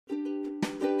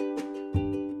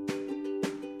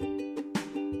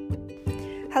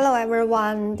Hello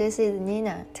everyone, this is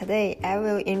Nina. Today I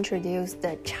will introduce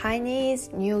the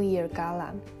Chinese New Year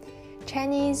Gala.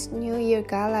 Chinese New Year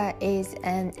Gala is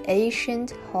an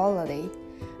ancient holiday.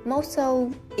 Most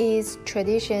of its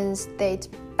traditions date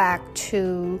back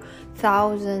to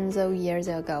thousands of years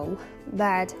ago,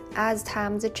 but as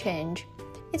times change,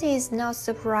 it is not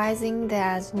surprising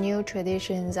that new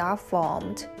traditions are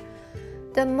formed.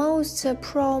 The most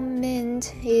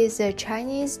prominent is the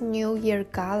Chinese New Year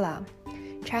Gala.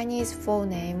 Chinese full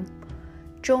name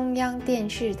中央电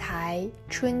视台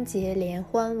春节联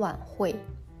欢晚会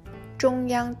中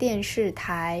央电视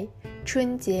台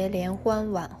春节联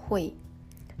欢晚会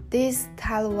This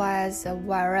televised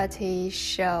variety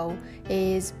show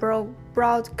is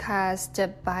broadcast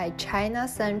by China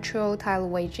Central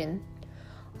Television,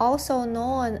 also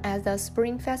known as the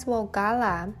Spring Festival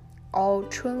Gala or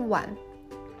春晚.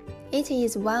 It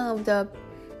is one of the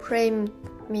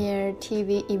premier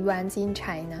TV events in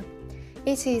China.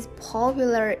 It is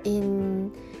popular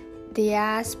in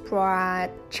diaspora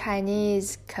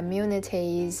Chinese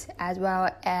communities as well,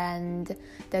 and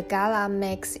the gala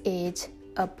makes it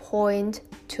a point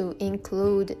to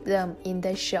include them in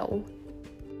the show.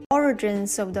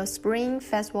 Origins of the Spring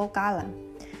Festival Gala.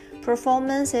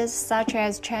 Performances such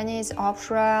as Chinese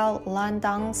opera, line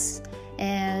dance,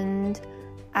 and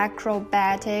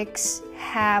acrobatics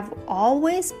have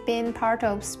always been part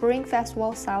of Spring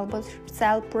Festival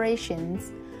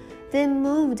celebrations. They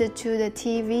moved to the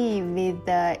TV with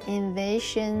the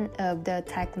invention of the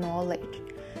technology.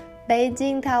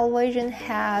 Beijing Television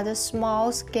had a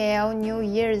small-scale New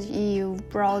Year's Eve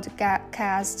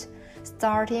broadcast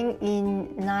starting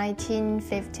in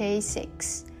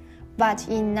 1956. But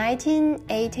in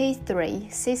 1983,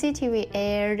 CCTV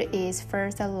aired its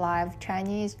first live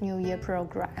Chinese New Year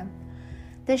program.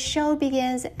 The show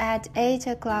begins at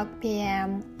 8:00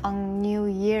 p.m. on New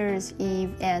Year's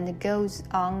Eve and goes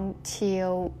on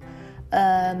till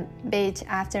a bit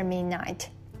after midnight.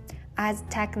 As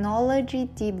technology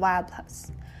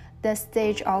develops, the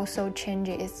stage also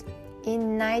changes.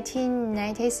 In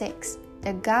 1996,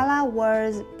 the gala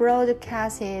was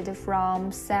broadcasted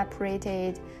from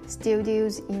separated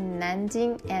studios in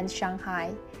Nanjing and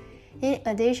Shanghai, in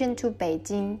addition to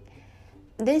Beijing.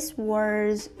 This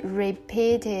was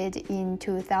repeated in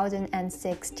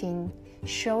 2016,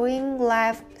 showing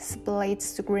live split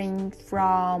screen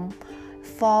from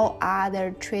 4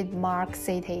 other trademark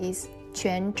cities: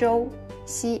 Quanzhou,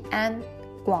 Xi'an,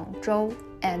 Guangzhou,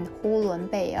 and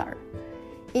Hulunbuir.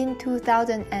 In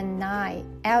 2009,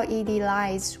 LED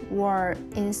lights were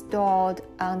installed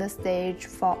on the stage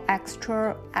for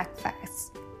extra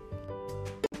effects.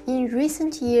 In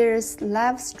recent years,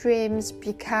 live streams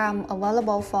become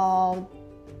available for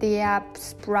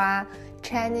diaspora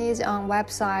Chinese on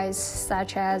websites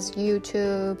such as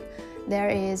YouTube. There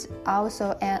is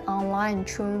also an online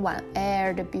春晚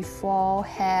aired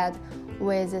beforehand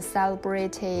with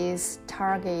celebrities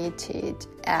targeted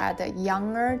at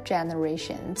younger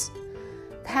generations.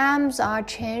 Times are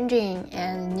changing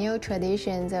and new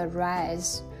traditions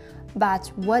arise,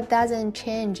 but what doesn't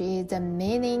change is the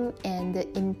meaning and the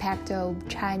impact of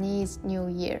Chinese New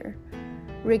Year.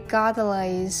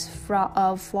 Regardless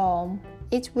of form,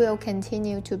 it will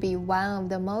continue to be one of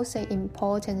the most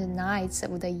important nights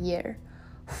of the year,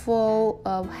 full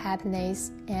of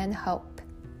happiness and hope.